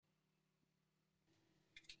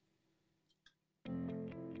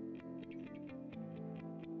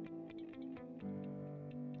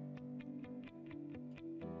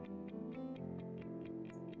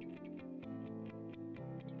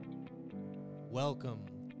Welcome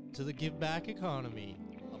to the Give Back Economy,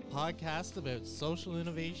 a podcast about social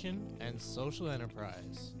innovation and social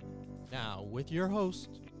enterprise. Now, with your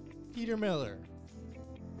host, Peter Miller.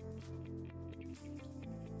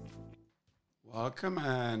 Welcome,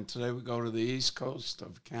 and today we go to the east coast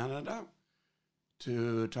of Canada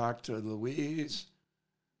to talk to Louise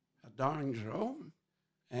Adonjo,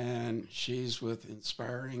 and she's with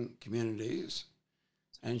Inspiring Communities,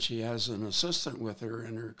 and she has an assistant with her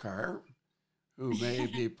in her car who may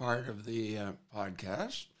be part of the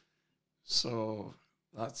podcast. So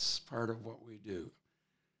that's part of what we do.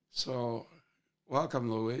 So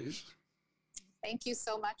welcome, Louise. Thank you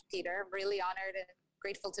so much, Peter. I'm really honored and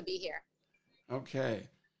grateful to be here. Okay.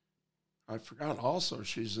 I forgot also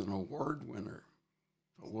she's an award winner,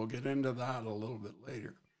 but we'll get into that a little bit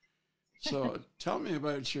later. So tell me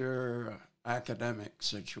about your academic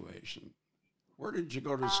situation. Where did you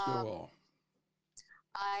go to school?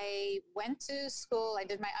 I went to school. I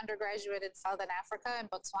did my undergraduate in Southern Africa in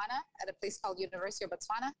Botswana at a place called University of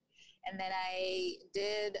Botswana. And then I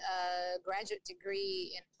did a graduate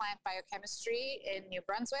degree in plant biochemistry in New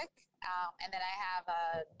Brunswick. And then I have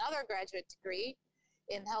another graduate degree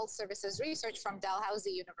in health services research from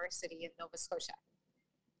Dalhousie University in Nova Scotia.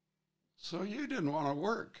 So you didn't want to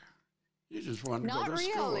work. You just wanted to go to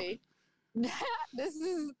school. Not really. This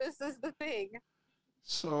is the thing.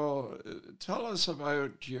 So tell us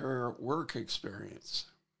about your work experience.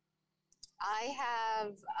 I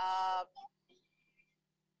have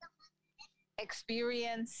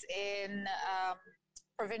experience in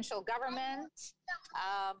provincial government.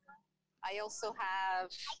 I also have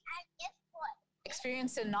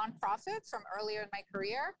experience in nonprofit from earlier in my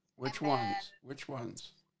career. Which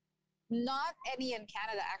ones? Not any in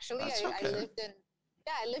Canada, actually. That's okay.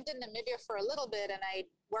 I lived in Namibia for a little bit, and I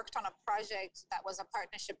worked on a project that was a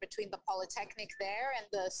partnership between the Polytechnic there and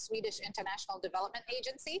the Swedish International Development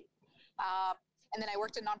Agency. And then I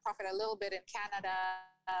worked in nonprofit a little bit in Canada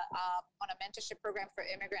on a mentorship program for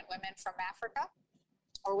immigrant women from Africa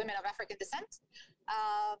or women of African descent.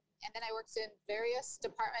 And then I worked in various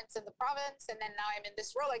departments in the province, and then now I'm in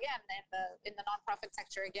this role again in the nonprofit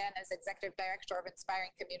sector again as executive director of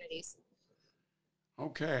Inspiring Communities.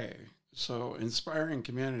 Okay, so Inspiring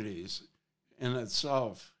Communities in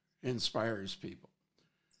itself inspires people.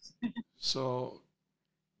 So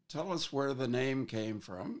tell us where the name came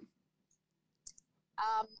from.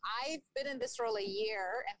 I've been in this role a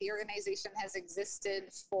year, and the organization has existed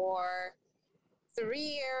for 3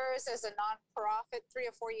 years as a nonprofit, 3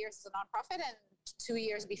 or 4 years as a nonprofit, and 2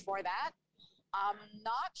 years before that. I'm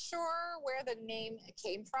not sure where the name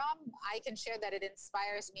came from. I can share that it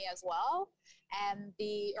inspires me as well. And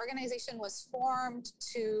the organization was formed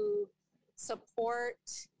to support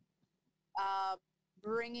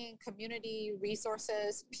bringing community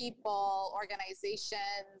resources, people,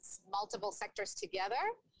 organizations, multiple sectors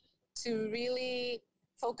together to really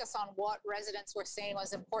focus on what residents were saying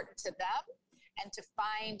was important to them and to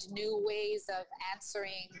find new ways of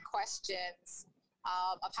answering questions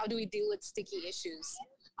of how do we deal with sticky issues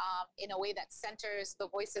in a way that centers the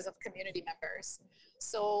voices of community members.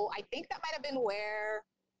 So I think that might have been where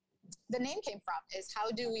the name came from, is how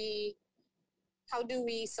do we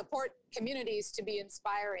support communities to be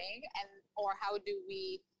inspiring, or how do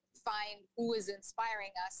we find who is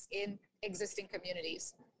inspiring us in existing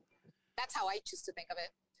communities? That's how I choose to think of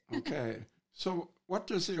it. Okay. So what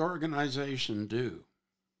does the organization do?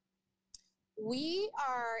 We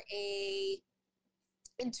are a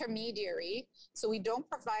intermediary, so we don't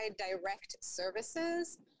provide direct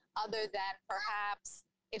services other than perhaps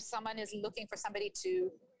if someone is looking for somebody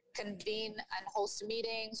to convene and host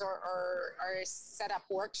meetings or set up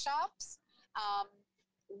workshops.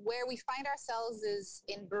 Where we find ourselves is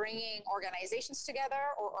in bringing organizations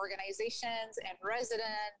together, or organizations and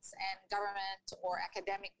residents and government or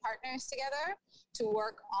academic partners together to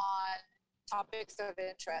work on topics of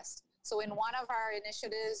interest. So in one of our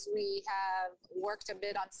initiatives, we have worked a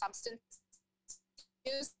bit on substance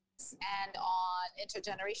use and on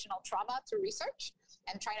intergenerational trauma through research,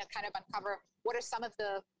 and trying to kind of uncover what is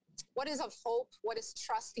of hope, what does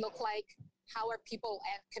trust look like, how are people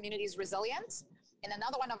and communities resilient. In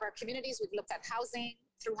another one of our communities, we've looked at housing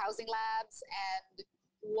through housing labs and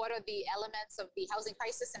what are the elements of the housing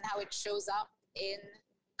crisis and how it shows up in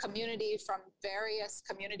community from various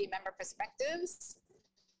community member perspectives.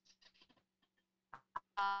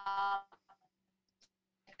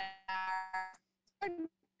 In our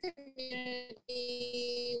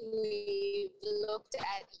community, we've looked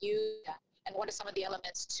at youth and what are some of the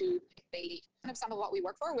elements to kind of some of what we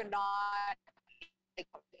work for. We're not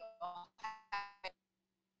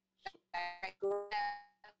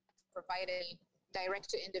provide provide any direct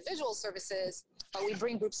to individual services, but we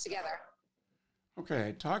bring groups together.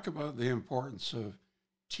 Okay, talk about the importance of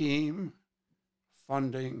team,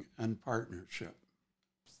 funding, and partnership.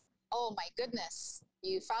 Oh my goodness,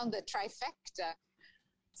 you found the trifecta.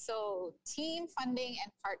 So team, funding,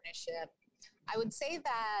 and partnership. I would say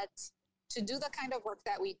that to do the kind of work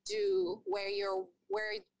that we do, we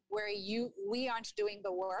aren't doing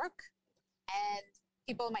the work, and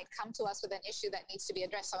people might come to us with an issue that needs to be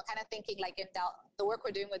addressed. So I'm kind of thinking like in the work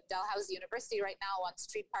we're doing with Dalhousie University right now on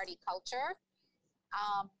street party culture,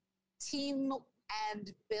 team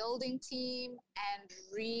and building team and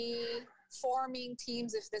reforming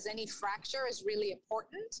teams if there's any fracture is really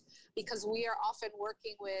important, because we are often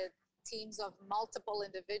working with teams of multiple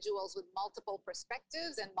individuals with multiple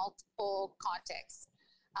perspectives and multiple contexts.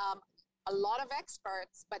 A lot of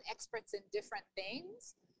experts, but experts in different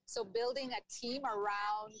things. So building a team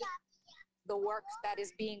around the work that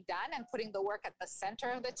is being done and putting the work at the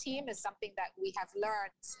center of the team is something that we have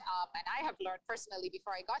learned, and I have learned personally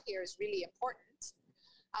before I got here, is really important.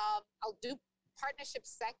 I'll do partnership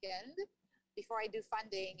second before I do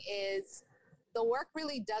funding. Is the work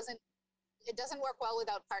really doesn't work well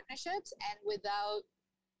without partnerships and without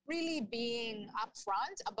really being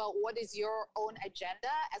upfront about what is your own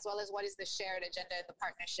agenda as well as what is the shared agenda in the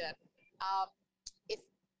partnership.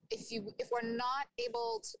 If we're not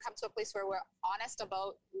able to come to a place where we're honest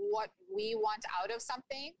about what we want out of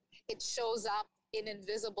something, it shows up in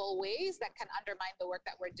invisible ways that can undermine the work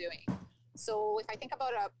that we're doing. So if I think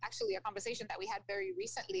about actually a conversation that we had very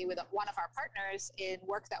recently with one of our partners in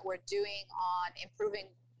work that we're doing on improving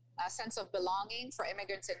a sense of belonging for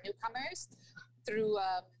immigrants and newcomers through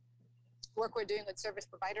work we're doing with service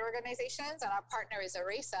provider organizations, and our partner is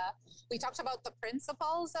ARESA. We talked about the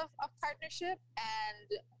principles of partnership and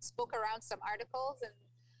spoke around some articles and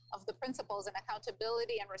of the principles, and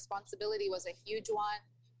accountability and responsibility was a huge one,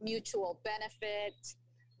 mutual benefit,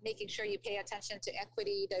 making sure you pay attention to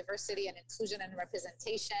equity, diversity, and inclusion and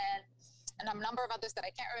representation, and a number of others that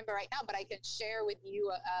I can't remember right now, but I can share with you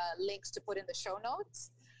links to put in the show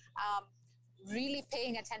notes. Really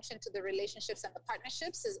paying attention to the relationships and the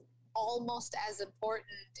partnerships is almost as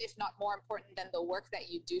important, if not more important, than the work that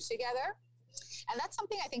you do together. And that's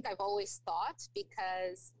something I think I've always thought,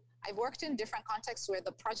 because I've worked in different contexts where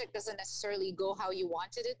the project doesn't necessarily go how you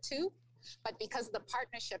wanted it to, but because the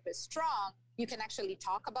partnership is strong, you can actually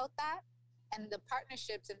talk about that. And the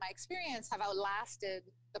partnerships, in my experience, have outlasted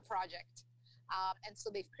the project. And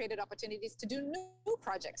so they've created opportunities to do new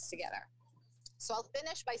projects together. So I'll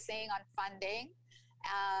finish by saying on funding,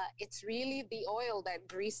 it's really the oil that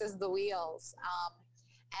greases the wheels.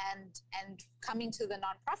 And coming to the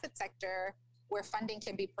nonprofit sector, where funding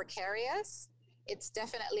can be precarious, it's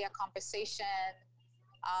definitely a conversation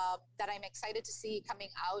that I'm excited to see coming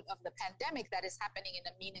out of the pandemic that is happening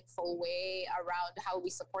in a meaningful way around how we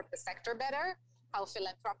support the sector better, how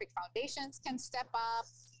philanthropic foundations can step up.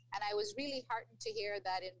 And I was really heartened to hear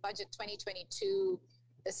that in Budget 2022,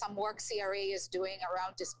 there's some work CRA is doing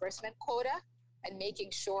around disbursement quota and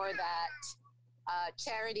making sure that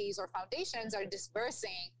charities or foundations are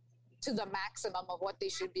disbursing to the maximum of what they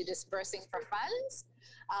should be disbursing for funds,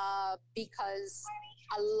 because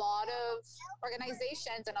a lot of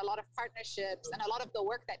organizations and a lot of partnerships and a lot of the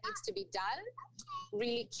work that needs to be done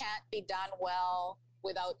really can't be done well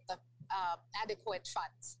without the adequate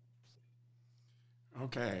funds.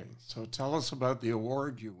 Okay, so tell us about the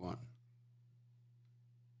award you won.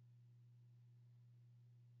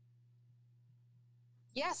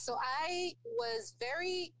 Yes, so I was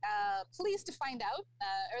very pleased to find out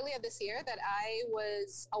earlier this year that I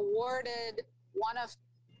was awarded one of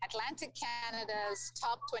Atlantic Canada's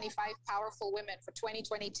top 25 powerful women for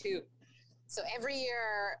 2022. So every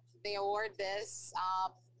year they award this,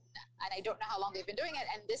 and I don't know how long they've been doing it.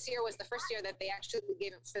 And this year was the first year that they actually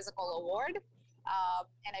gave a physical award.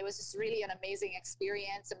 And it was just really an amazing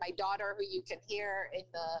experience. And my daughter, who you can hear in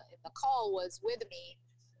the call, was with me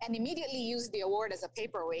and immediately used the award as a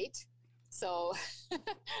paperweight. So,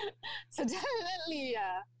 so definitely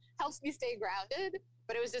helps me stay grounded.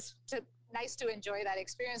 But it was just nice to enjoy that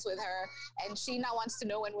experience with her. And she now wants to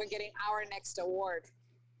know when we're getting our next award.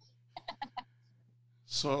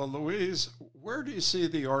 So, Louise, where do you see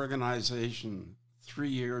the organization 3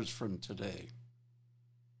 years from today?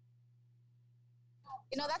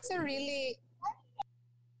 You know, that's a really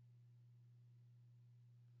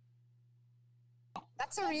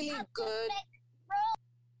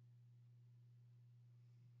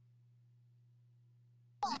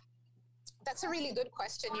good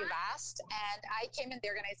question you've asked. And I came in the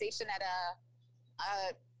organization at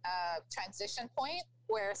a transition point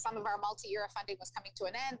where some of our multi-year funding was coming to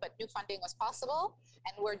an end, but new funding was possible.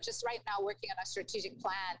 And we're just right now working on a strategic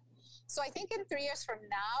plan. So I think in 3 years from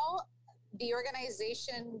now, the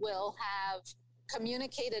organization will have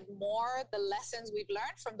communicated more the lessons we've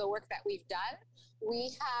learned from the work that we've done.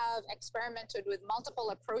 We have experimented with multiple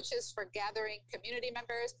approaches for gathering community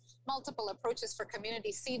members, multiple approaches for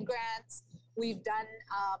community seed grants. We've done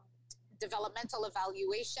developmental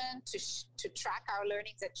evaluation to track our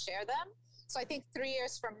learnings and share them. So I think 3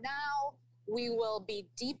 years from now, we will be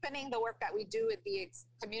deepening the work that we do with the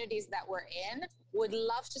communities that we're in. Would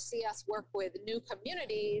love to see us work with new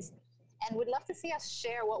communities, and would love to see us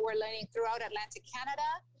share what we're learning throughout Atlantic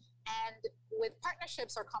Canada and with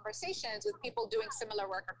partnerships or conversations with people doing similar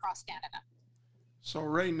work across Canada. So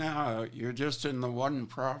right now, you're just in the one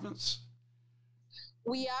province?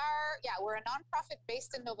 We're a nonprofit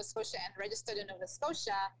based in Nova Scotia and registered in Nova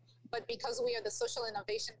Scotia, but because we are the Social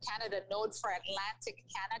Innovation Canada node for Atlantic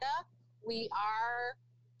Canada, we are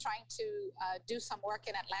trying to do some work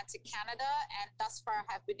in Atlantic Canada, and thus far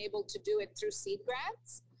have been able to do it through seed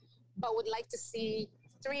grants, but would like to see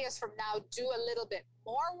 3 years from now do a little bit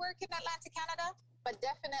more work in Atlantic Canada, but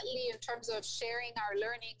definitely in terms of sharing our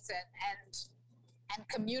learnings and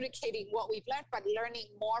communicating what we've learned, but learning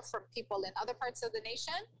more from people in other parts of the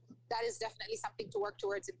nation, that is definitely something to work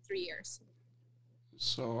towards in 3 years.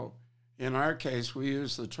 So in our case, we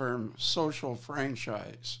use the term social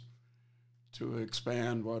franchise to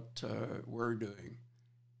expand what we're doing.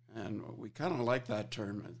 And we kind of like that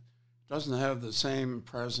term. It doesn't have the same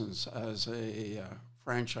presence as a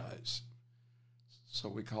franchise. So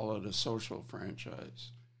we call it a social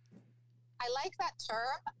franchise. I like that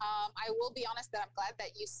term. I will be honest that I'm glad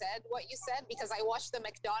that you said what you said, because I watched the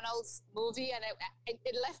McDonald's movie and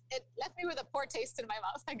it left me with a poor taste in my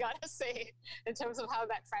mouth, I gotta say, in terms of how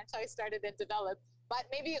that franchise started and developed. But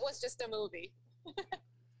maybe it was just a movie.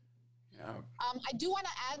 Yeah. I do want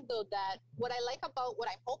to add, though, that what I like about what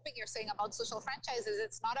I'm hoping you're saying about social franchises,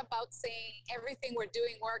 it's not about saying everything we're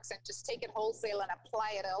doing works and just take it wholesale and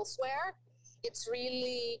apply it elsewhere. It's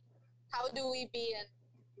really how do we be in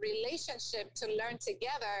relationship to learn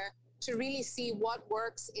together to really see what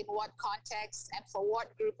works in what context and for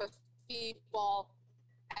what group of people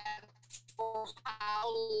and for how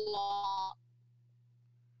long.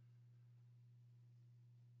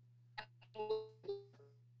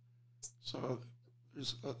 So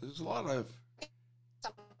there's a lot of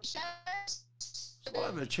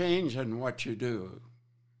change in what you do.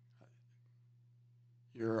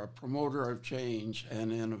 You're a promoter of change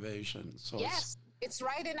and innovation. So yes, it's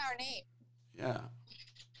right in our name. Yeah.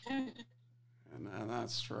 and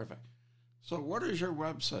that's terrific. So what is your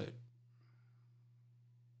website?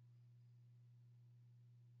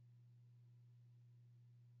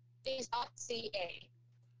 .ca.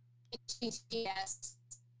 TTS.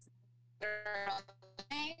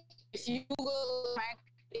 If you Google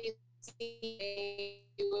CA,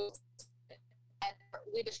 and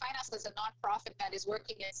we define us as a nonprofit that is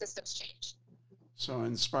working in systems change. So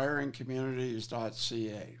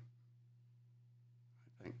inspiringcommunities.ca.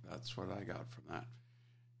 I think that's what I got from that.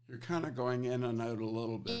 You're kind of going in and out a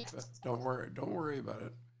little bit, but don't worry about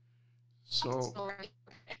it. So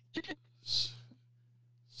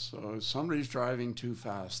somebody's driving too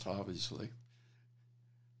fast, obviously.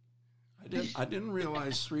 I didn't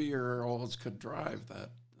realize 3-year-olds could drive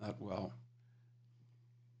that well.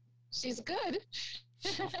 She's good.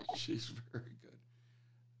 She's very good.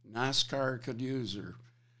 NASCAR could use her.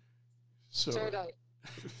 Totally.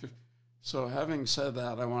 So having said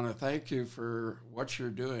that, I want to thank you for what you're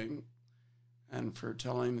doing and for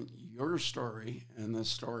telling your story and the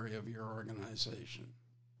story of your organization.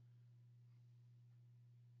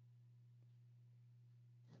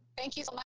 Thank you so much.